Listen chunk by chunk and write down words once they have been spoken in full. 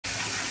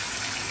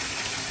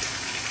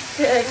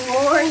Good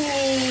morning.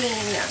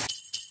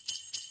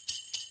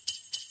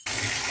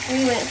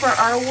 We went for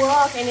our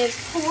walk and it's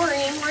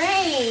pouring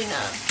rain.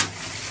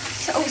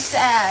 So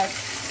sad.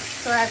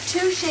 So I have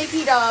two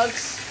shaky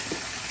dogs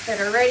that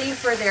are ready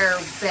for their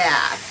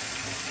bath.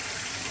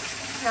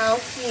 How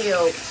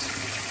cute.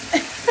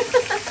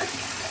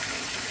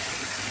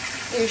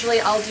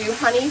 Usually I'll do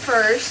Honey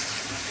first,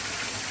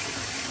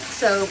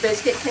 so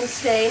Biscuit can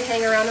stay and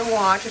hang around and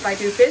watch. If I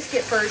do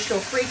Biscuit first, she'll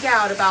freak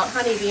out about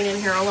Honey being in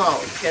here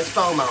alone. She has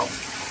FOMO.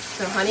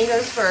 So Honey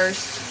goes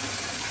first,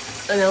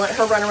 and then let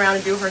her run around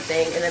and do her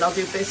thing, and then I'll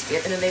do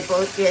Biscuit, and then they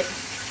both get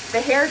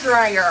the hair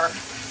dryer,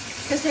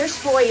 because they're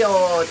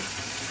spoiled.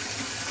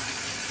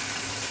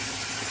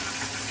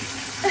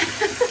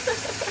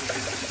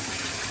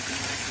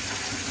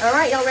 All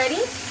right, y'all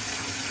ready?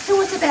 Who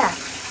wants a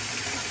bath?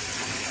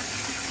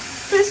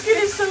 Biscuit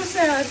is so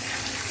sad.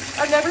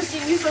 I've never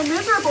seen you so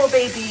miserable,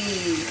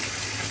 baby.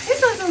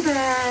 It's not so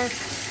bad.